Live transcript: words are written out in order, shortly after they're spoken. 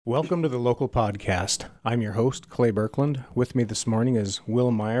Welcome to the local podcast. I'm your host, Clay Birkland. With me this morning is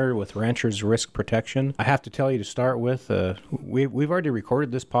Will Meyer with Ranchers Risk Protection. I have to tell you to start with, we've already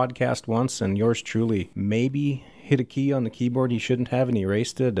recorded this podcast once, and yours truly maybe hit a key on the keyboard he shouldn't have, and he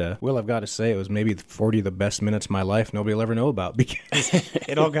erased it. Will, I've got to say, it was maybe 40 of the best minutes of my life nobody will ever know about because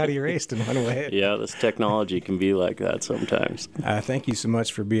it all got erased and went away. Yeah, this technology can be like that sometimes. Thank you so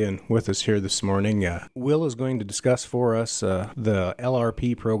much for being with us here this morning. Will is going to discuss for us the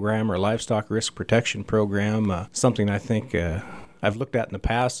LRP program, or Livestock Risk Protection Program, something I think I've looked at in the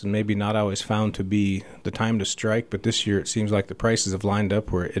past and maybe not always found to be the time to strike, but this year it seems like the prices have lined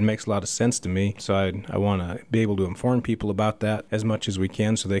up where it makes a lot of sense to me. So I want to be able to inform people about that as much as we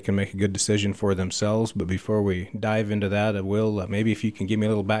can so they can make a good decision for themselves. But before we dive into that, Will, maybe if you can give me a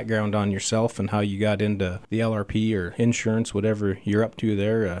little background on yourself and how you got into the LRP or insurance, whatever you're up to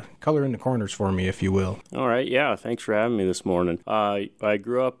there, color in the corners for me, if you will. All right, yeah, thanks for having me this morning. I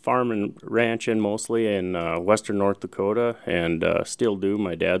grew up farming, ranching mostly in western North Dakota, and still do.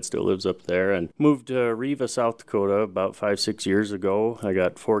 My dad still lives up there, and moved to Riva, South Dakota about 5-6 years ago. I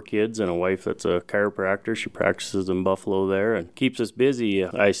got 4 kids and a wife that's a chiropractor. She practices in Buffalo there and keeps us busy.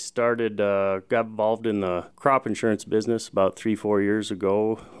 I got involved in the crop insurance business about 3-4 years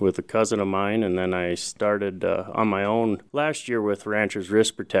ago with a cousin of mine, and then I started on my own last year with Ranchers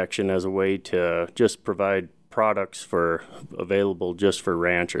Risk Protection as a way to just provide products available just for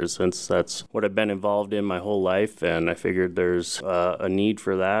ranchers, since that's what I've been involved in my whole life, and I figured there's a need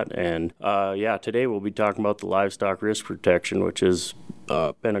for that. And today we'll be talking about the Livestock Risk Protection, which has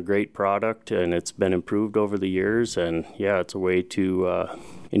been a great product, and it's been improved over the years. And it's a way to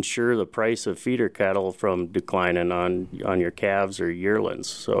ensure the price of feeder cattle from declining on your calves or yearlings.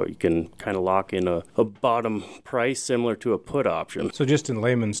 So you can kind of lock in a bottom price similar to a put option. So just in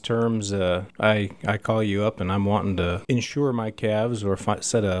layman's terms, I call you up and I'm wanting to insure my calves or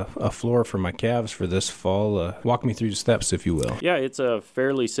set a floor for my calves for this fall. Walk me through the steps, if you will. Yeah, it's a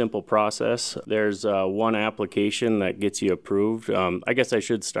fairly simple process. There's one application that gets you approved. I guess I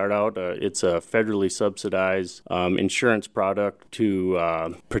should start out. It's a federally subsidized insurance product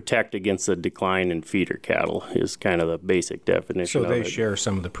to protect against the decline in feeder cattle is kind of the basic definition. So they share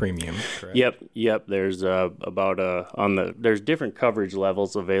some of the premium, correct? Yep. There's there's different coverage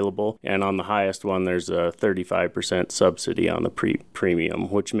levels available, and on the highest one there's a 35% subsidy on the premium,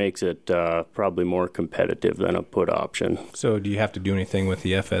 which makes it probably more competitive than a put option. So do you have to do anything with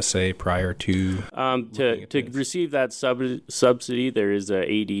the FSA prior to receive that subsidy? There is a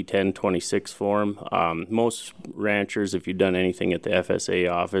AD 1026 form. Most ranchers, if you've done anything at the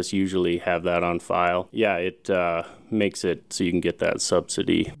FSA office, usually have that on file. It makes it so you can get that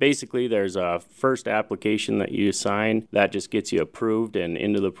subsidy. Basically, there's a first application that you sign that just gets you approved and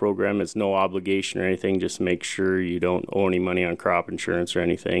into the program. It's no obligation or anything. Just make sure you don't owe any money on crop insurance or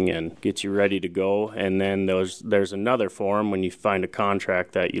anything, and gets you ready to go. And then there's another form when you find a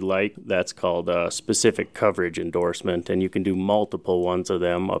contract that you like. That's called a specific coverage endorsement, and you can do multiple ones of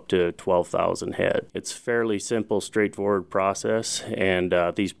them up to 12,000 head. It's fairly simple, straightforward process, and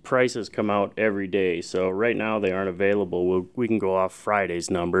these prices come out every day. So right now they aren't available. We can go off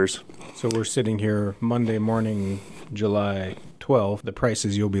Friday's numbers. So we're sitting here Monday morning, July 12th. The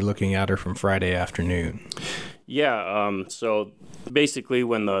prices you'll be looking at are from Friday afternoon. So basically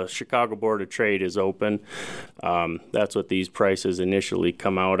when the Chicago Board of Trade is open, that's what these prices initially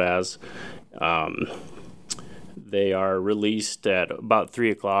come out as. They are released at about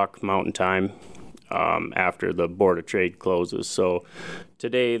 3 o'clock Mountain Time after the Board of Trade closes. So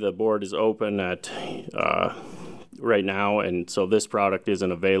today the board is open at right now, and so this product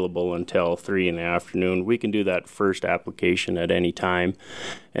isn't available until 3 in the afternoon. We can do that first application at any time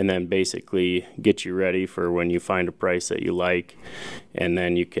and then basically get you ready for when you find a price that you like, and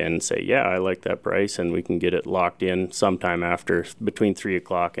then you can say, I like that price, and we can get it locked in sometime after between 3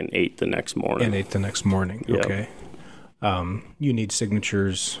 o'clock and 8 the next morning. Yep. Okay. You need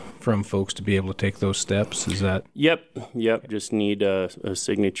signatures from folks to be able to take those steps. Is that? Yep. Just need a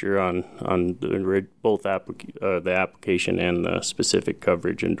signature on both the application and the specific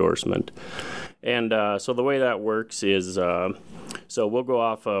coverage endorsement. And so the way that works is, so we'll go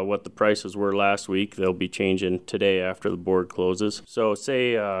off what the prices were last week. They'll be changing today after the board closes. So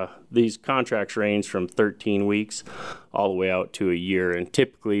say these contracts range from 13 weeks all the way out to a year, and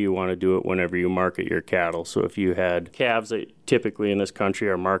typically you want to do it whenever you market your cattle. So if you had calves that typically in this country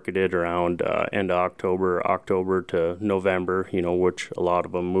are marketed around end of October to November, which a lot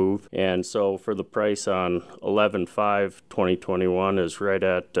of them move. And so for the price on 11/5/2021 is right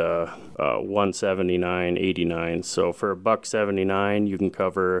at $179.89. So for $179, you can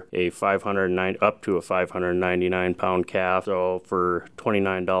cover a 509 up to a 599 pound calf. So for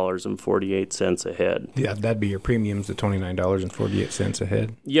 $29.48 a head. Yeah, that'd be your premiums at $29.48 a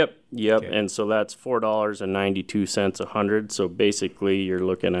head. Yep. Okay. And so that's $4.92 a hundred. So basically, you're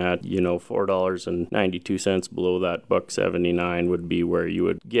looking at $4.92 below that $179 would be where you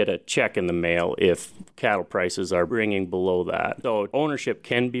would get a check in the mail if cattle prices are bringing below that. So ownership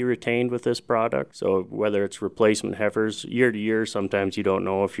can be retained with this product. So whether it's replacement heifers, year to year, sometimes you don't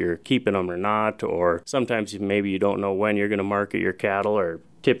know if you're keeping them or not, or sometimes maybe you don't know when you're going to market your cattle, or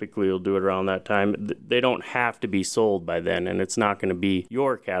typically you'll do it around that time. They don't have to be sold by then, and it's not going to be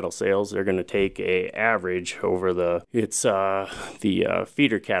your cattle sales. They're going to take a average over the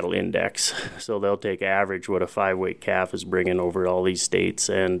feeder cattle index. So they'll take average what a 5-weight calf is bringing over all these states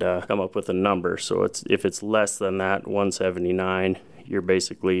and come up with a number. So if it's less than that 179, you're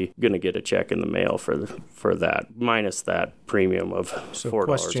basically going to get a check in the mail for that, minus that premium of $4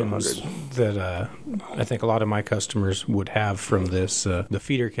 questions a hundred. That I think a lot of my customers would have from this. The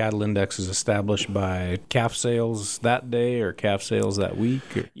feeder cattle index is established by calf sales that day or calf sales that week?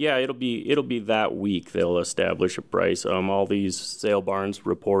 Or? Yeah, it'll be that week they'll establish a price. All these sale barns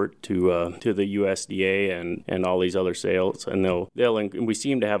report to the USDA and all these other sales, and we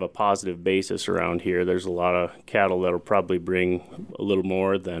seem to have a positive basis around here. There's a lot of cattle that'll probably bring a little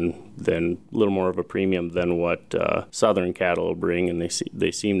more than a little more of a premium than what southern cattle will bring, and it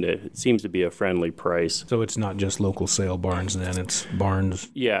seems to be a friendly price. So it's not just local sale barns then, it's barns.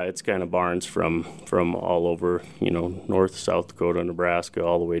 Yeah, it's kind of barns from all over, North, South Dakota, Nebraska,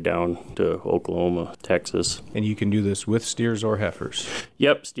 all the way down to Oklahoma, Texas. And you can do this with steers or heifers?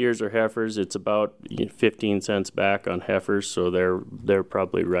 Yep, steers or heifers. It's about 15 cents back on heifers, so they're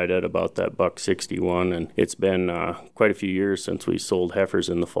probably right at about that $1.61, and it's been quite a few years since we sold heifers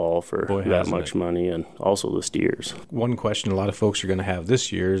in the fall for that much money, and also the steers. One question a lot of folks are going to have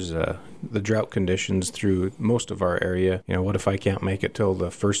this year is the drought conditions through most of our area. What if I can't make it till the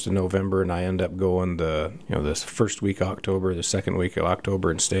 1st of November and I end up going this first week of October, the second week of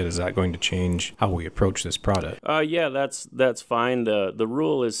October instead? Is that going to change how we approach this product? Yeah, that's fine. The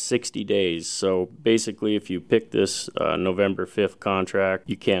rule is 60 days. So basically, if you pick this November 5th contract,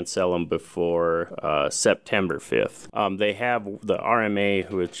 you can't sell them before September 5th. They have the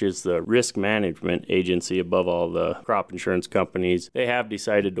RMA, which is the risk management agency above all the crop insurance companies. They have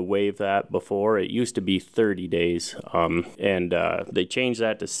decided to waive that before. It used to be 30 days, and they changed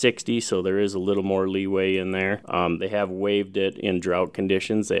that to 60, so there is a little more leeway in there. They have waived it in drought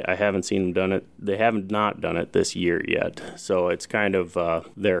conditions. I haven't seen them done it. They have not done it this year yet, so it's kind of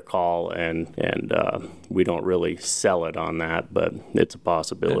their call, and we don't really sell it on that, but it's a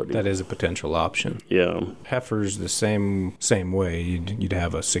possibility. That is a potential option. Yeah. Heifers the same way. You'd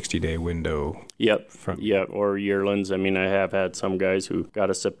have a 60-day window. Yep. Or yearlings. I mean, I have had some guys who got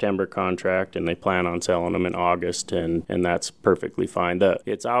a September contract and they plan on selling them in August, and that's perfectly fine.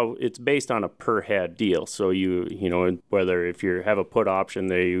 It's based on a per head deal. So whether if you have a put option,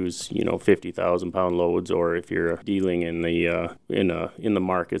 they use 50,000 pound loads, or if you're dealing in the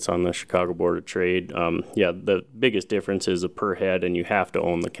markets on the Chicago Board of Trade, the biggest difference is a per head, and you have to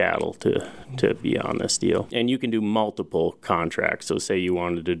own the cattle to be on this deal. And you can do multiple contracts. So say you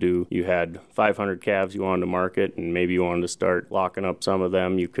had 500 calves you wanted to market, and maybe you wanted to start locking up some of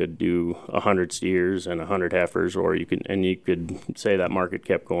them. You could do 100 steers and 100 heifers, or you could say that market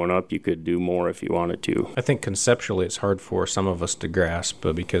kept going up. You could do more if you wanted to. I think conceptually it's hard for some of us to grasp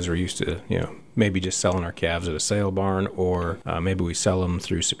because we're used to, maybe just selling our calves at a sale barn, or maybe we sell them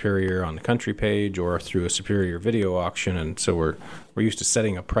through Superior on the country page or through a Superior video auction, and so we're used to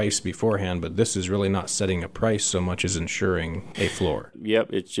setting a price beforehand, but this is really not setting a price so much as ensuring a floor. Yep,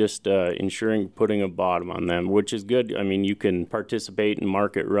 it's just ensuring putting a bottom on them, which is good. I mean, you can participate in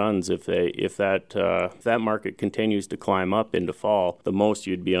market runs if that market continues to climb up into fall. The most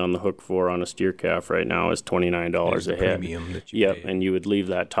you'd be on the hook for on a steer calf right now is $29 a head. Premium that you pay. And you would leave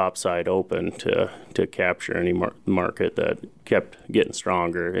that top side open to capture any market that kept getting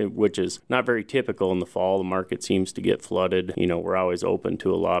stronger, which is not very typical in the fall. The market seems to get flooded. We're always open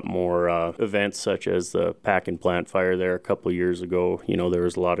to a lot more events, such as the pack and plant fire there a couple of years ago. There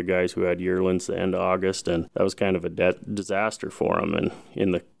was a lot of guys who had yearlings the end of August, and that was kind of a disaster for them. And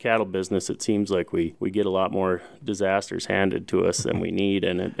in the cattle business, it seems like we get a lot more disasters handed to us than we need,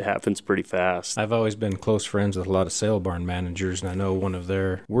 and it happens pretty fast. I've always been close friends with a lot of sale barn managers, and I know one of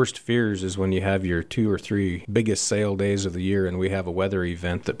their worst fears is when when you have your 2 or 3 biggest sale days of the year and we have a weather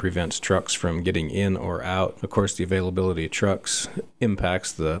event that prevents trucks from getting in or out. Of course, the availability of trucks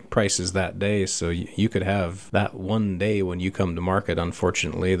impacts the prices that day, so you could have that one day when you come to market,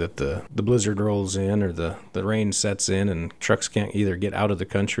 unfortunately, that the blizzard rolls in or the rain sets in and trucks can't either get out of the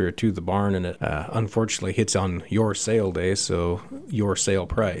country or to the barn, and it unfortunately hits on your sale day, so your sale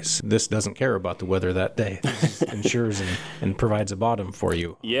price. This doesn't care about the weather that day. This insures and provides a bottom for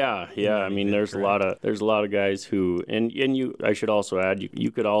you. Yeah. I mean, there's a lot of guys who, and you, I should also add,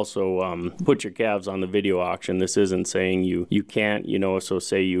 you could also put your calves on the video auction. This isn't saying you can't, so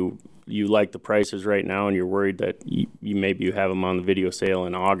say you like the prices right now and you're worried that you maybe you have them on the video sale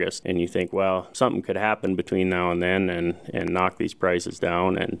in August and you think, well, something could happen between now and then and knock these prices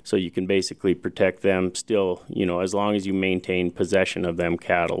down. And so you can basically protect them still, as long as you maintain possession of them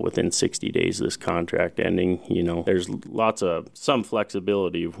cattle within 60 days of this contract ending. There's some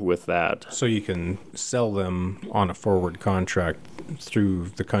flexibility with that. So you can sell them on a forward contract through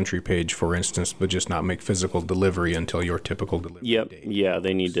the country page, for instance, but just not make physical delivery until your typical delivery date. Yeah,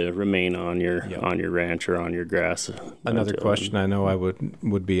 they need to remain on your ranch or on your grass. Another question I know I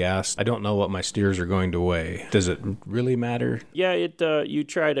would be asked, I don't know what my steers are going to weigh. Does it really matter? Yeah, you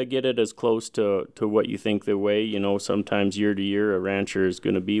try to get it as close to what you think they weigh. Sometimes year to year a rancher is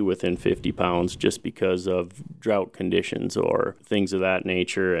going to be within 50 pounds just because of drought conditions or things of that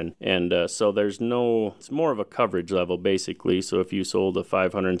nature. And so it's more of a coverage level basically. So if you sold a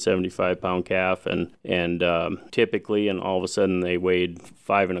 575 pound calf and typically, and all of a sudden they weighed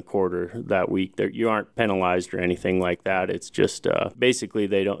 5 1/4 that week, you aren't penalized or anything like that. It's just basically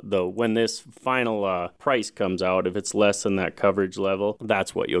when this final price comes out, if it's less than that coverage level,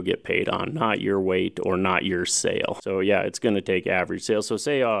 that's what you'll get paid on, not your weight or not your sale. So yeah, it's going to take average sale. So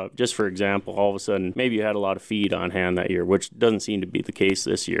say just for example, all of a sudden maybe you had a lot of feed on hand that year, which doesn't seem to be the case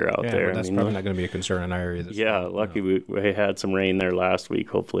this year out there. But that's probably not going to be a concern in our area this year. Lucky we had some rain there last week.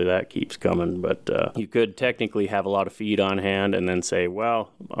 Hopefully that keeps coming. But you could technically have a lot of feed on hand and then say,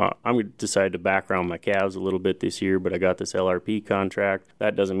 well, I'm going to decide to background my calves a little bit this year, but I got this LRP contract.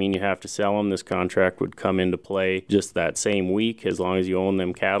 That doesn't mean you have to sell them. This contract would come into play just that same week. As long as you own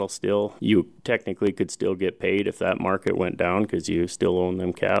them cattle still, you technically could still get paid if that market went down because you still own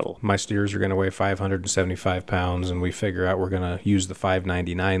them cattle. My steers are going to weigh 575 pounds, and we figure out we're going to use the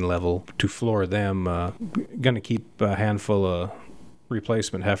 599 level to floor them. Going to keep a handful of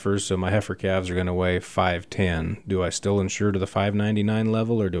replacement heifers, so my heifer calves are going to weigh 510. Do I still insure to the 599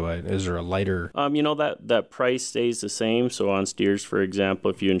 level, or is there a lighter? That price stays the same. So on steers, for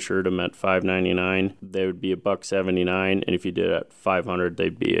example, if you insured them at 599, they would be $179, and if you did at 500,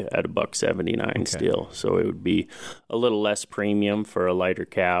 they'd be at $179 still. So it would be a little less premium for a lighter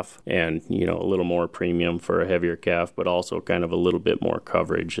calf, and a little more premium for a heavier calf, but also kind of a little bit more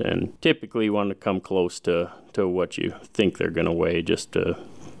coverage. And typically, you want to come close to what you think they're going to weigh, just to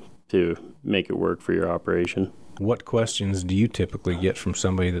make it work for your operation. What questions do you typically get from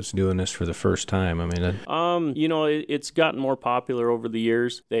somebody that's doing this for the first time? I mean, it's gotten more popular over the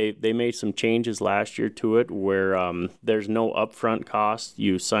years. They made some changes last year to it where there's no upfront cost.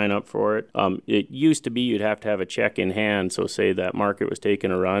 You sign up for it. It used to be you'd have to have a check in hand. So say that market was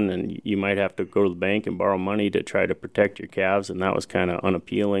taking a run and you might have to go to the bank and borrow money to try to protect your calves, and that was kind of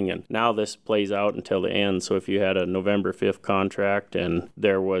unappealing. And now this plays out until the end. So if you had a November 5th contract and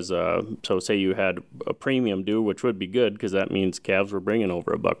there was so say you had a premium due, which would be good because that means calves were bringing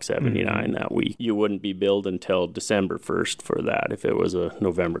over $179 that week. You wouldn't be billed until December 1st for that if it was a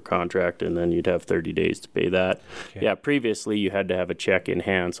November contract, and then you'd have 30 days to pay that. Okay. Yeah, previously you had to have a check in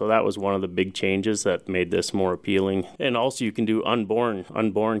hand, so that was one of the big changes that made this more appealing. And also you can do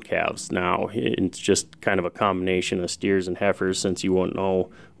unborn calves now. It's just kind of a combination of steers and heifers, since you won't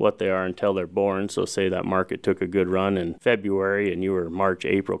know what they are until they're born. So say that market took a good run in February and you were March,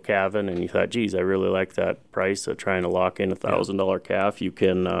 April calving, and you thought, geez, I really like that price of trying to lock in $1,000 calf. You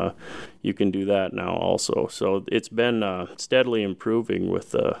can do that now also. So it's been steadily improving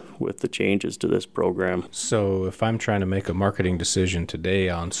with the changes to this program. So if I'm trying to make a marketing decision today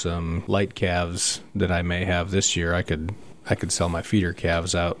on some light calves that I may have this year, I could sell my feeder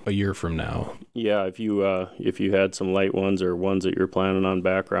calves out a year from now. Yeah, if you had some light ones or ones that you're planning on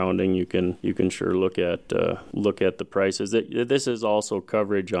backgrounding, you can sure look at the prices. This is also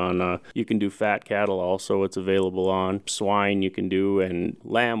coverage on. You can do fat cattle also. It's available on swine. You can do, and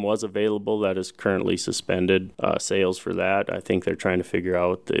lamb was available. That is currently suspended sales for that. I think they're trying to figure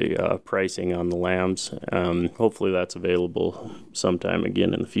out the pricing on the lambs. Hopefully that's available sometime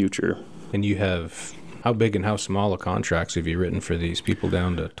again in the future. And you have. How big and how small of contracts have you written for these people,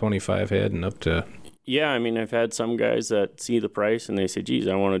 down to 25 head and up to? Yeah, I mean, I've had some guys that see the price and they say, geez,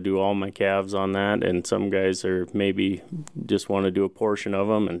 I want to do all my calves on that. And some guys are maybe just want to do a portion of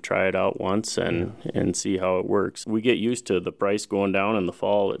them and try it out once and see how it works. We get used to the price going down in the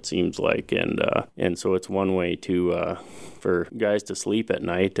fall, it seems like. And so it's one way to for guys to sleep at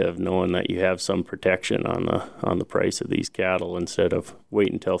night, of knowing that you have some protection on the price of these cattle, instead of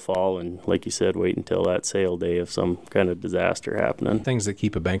wait until fall and, like you said, wait until that sale day of some kind of disaster happening. Things that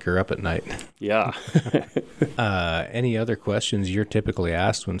keep a banker up at night. Yeah. Any other questions you're typically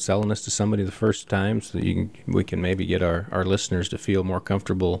asked when selling this to somebody the first time, so that we can maybe get our listeners to feel more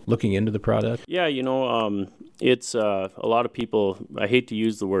comfortable looking into the product? Yeah, it's a lot of people, I hate to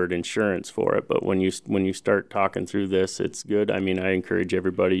use the word insurance for it, but when you start talking through this, it's good. I mean, I encourage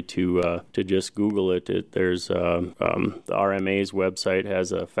everybody to just Google it. There's the RMA's website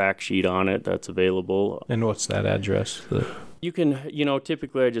has a fact sheet on it that's available. And what's that address? You can,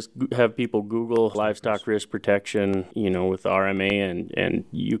 typically I just have people Google livestock risk protection, with RMA, and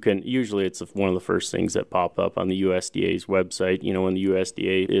you can, usually it's one of the first things that pop up on the USDA's website. When the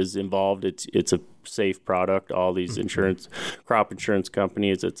USDA is involved, it's a safe product. All these crop insurance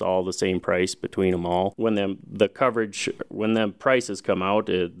companies, it's all the same price between them all. When them prices come out,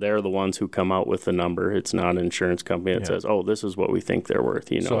 they're the ones who come out with the number. It's not an insurance company that says, oh, this is what we think they're worth.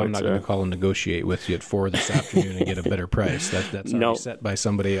 So I'm not going to call and negotiate with you at 4 this afternoon and get a better price. That's already set by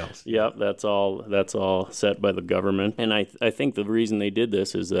somebody else. Yep, that's all set by the government. And I think the reason they did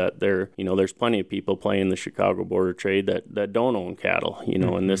this is that there's plenty of people playing the Chicago Board of Trade that don't own cattle,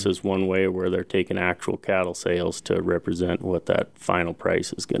 and this is one way where they're taking actual cattle sales to represent what that final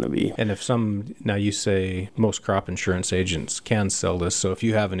price is going to be. And now you say most crop insurance agents can sell this, so if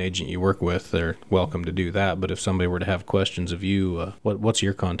you have an agent you work with, they're welcome to do that. But if somebody were to have questions of you, what's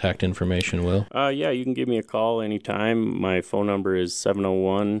your contact information, Will? Yeah, you can give me a call anytime. My phone number is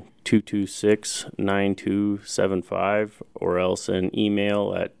 701-226-9275, or else an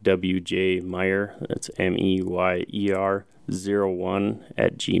email at wjmeyer, that's MEYER,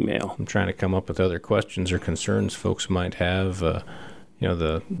 01@gmail. I'm trying to come up with other questions or concerns folks might have. The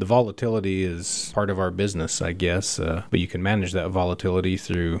volatility is part of our business, I guess, but you can manage that volatility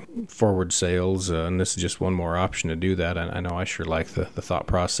through forward sales, and this is just one more option to do that. I know I sure like the thought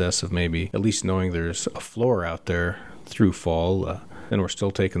process of maybe at least knowing there's a floor out there through fall. And we're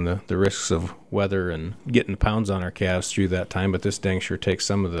still taking the risks of weather and getting the pounds on our calves through that time, but this dang sure takes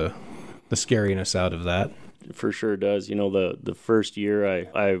some of the scariness out of that. For sure does. The first year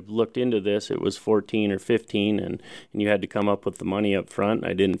I looked into this, it was 14 or 15, and you had to come up with the money up front.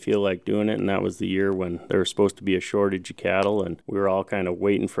 I didn't feel like doing it, and that was the year when there was supposed to be a shortage of cattle, and we were all kind of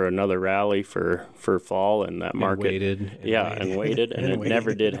waiting for another rally for fall, and that market waited, and it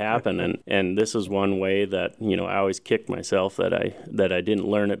never did happen. And this is one way that I always kicked myself that I didn't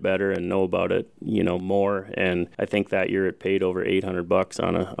learn it better and know about it more. And I think that year it paid over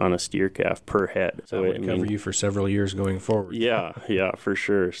 $800 on a steer calf per head. So it would cover you for several years going forward. Yeah, for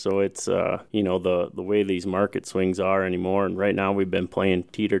sure. So it's the way these market swings are anymore, and right now we've been playing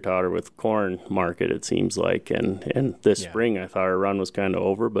teeter-totter with corn market, it seems like, and this spring I thought our run was kind of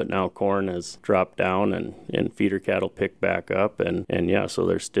over, but now corn has dropped down and feeder cattle picked back up, and so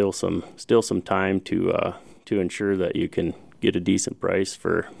there's still some time to ensure that you can get a decent price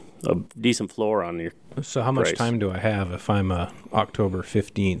for a decent floor on your So how much price. time do I have if I'm a October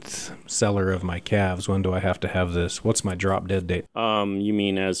 15th seller of my calves? When do I have to have this? What's my drop dead date? You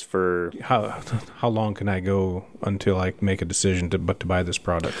mean as for how long can I go until I make a decision to buy this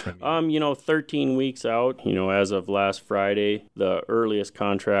product from you? 13 weeks out. As of last Friday, the earliest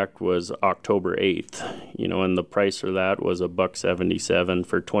contract was October 8th. And the price for that was $177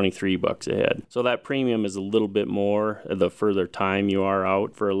 for $23 a head. So that premium is a little bit more the further time you are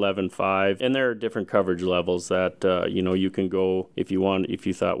out for 11.5. And there are different coverage levels that you can go if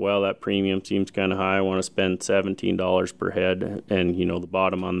you thought, well, that premium seems kind of high, I want to spend $17 per head, and the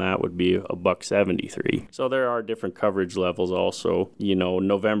bottom on that would be $173. So there are different coverage levels also.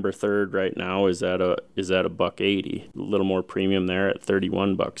 November 3rd right now is at $180, a little more premium there at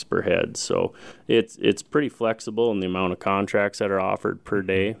 $31 per head. So it's pretty flexible in the amount of contracts that are offered per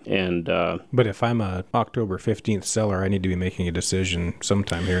day. And but if I'm a October 15th seller, I need to be making a decision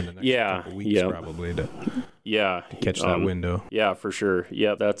sometime here in the next couple weeks probably. Yeah. to catch that window. Yeah, for sure.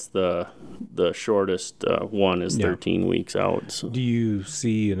 Yeah, that's the shortest one is 13 weeks out. So. Do you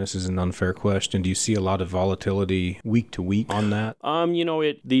see, and this is an unfair question, do you see a lot of volatility week to week on that?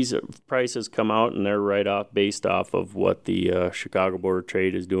 These prices come out and they're right off based off of what the Chicago Board of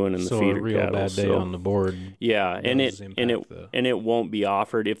Trade is doing in the feeder cattle. So a real bad day on the board. Yeah, and it won't be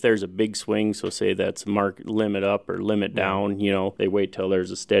offered if there's a big swing. So say that's market limit up or limit down. They wait till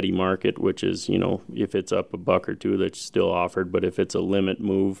there's a steady market, which is if it's up $1 or $2, that's still offered. But if it's a limit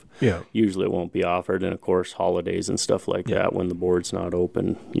move, usually it won't be offered. And of course, holidays and stuff like that, when the board's not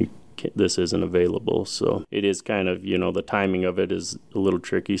open, this isn't available. So it is kind of, the timing of it is a little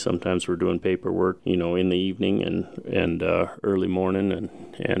tricky. Sometimes we're doing paperwork, in the evening and early morning,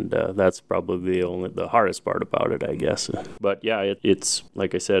 and that's probably the hardest part about it, I guess. But yeah, it's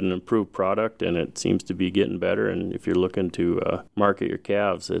like I said, an improved product, and it seems to be getting better. And if you're looking to market your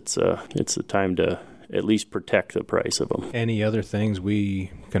calves, it's the time to at least protect the price of them. Any other things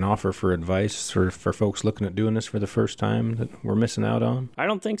we can offer for advice for folks looking at doing this for the first time that we're missing out on? I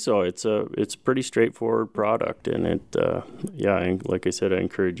don't think so. It's a pretty straightforward product, and and like I said, I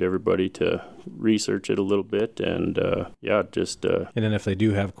encourage everybody to research it a little bit, and just. And then if they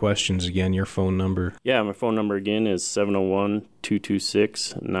do have questions, again, your phone number. Yeah, my phone number again is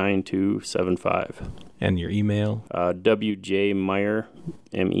 701-226-9275. And your email? WJMeyer,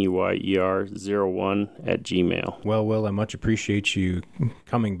 MEYER01 @gmail. Well, Will, I much appreciate you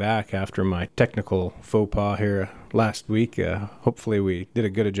coming back after my technical faux pas here last week. Hopefully we did a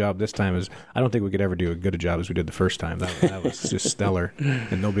good a job this time. I don't think we could ever do a good a job as we did the first time. That was just stellar,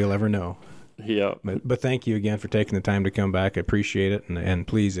 and nobody will ever know. Yeah. But thank you again for taking the time to come back. I appreciate it. And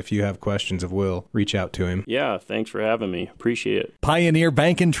please, if you have questions of Will, reach out to him. Yeah, thanks for having me. Appreciate it. Pioneer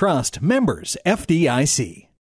Bank and Trust, members FDIC.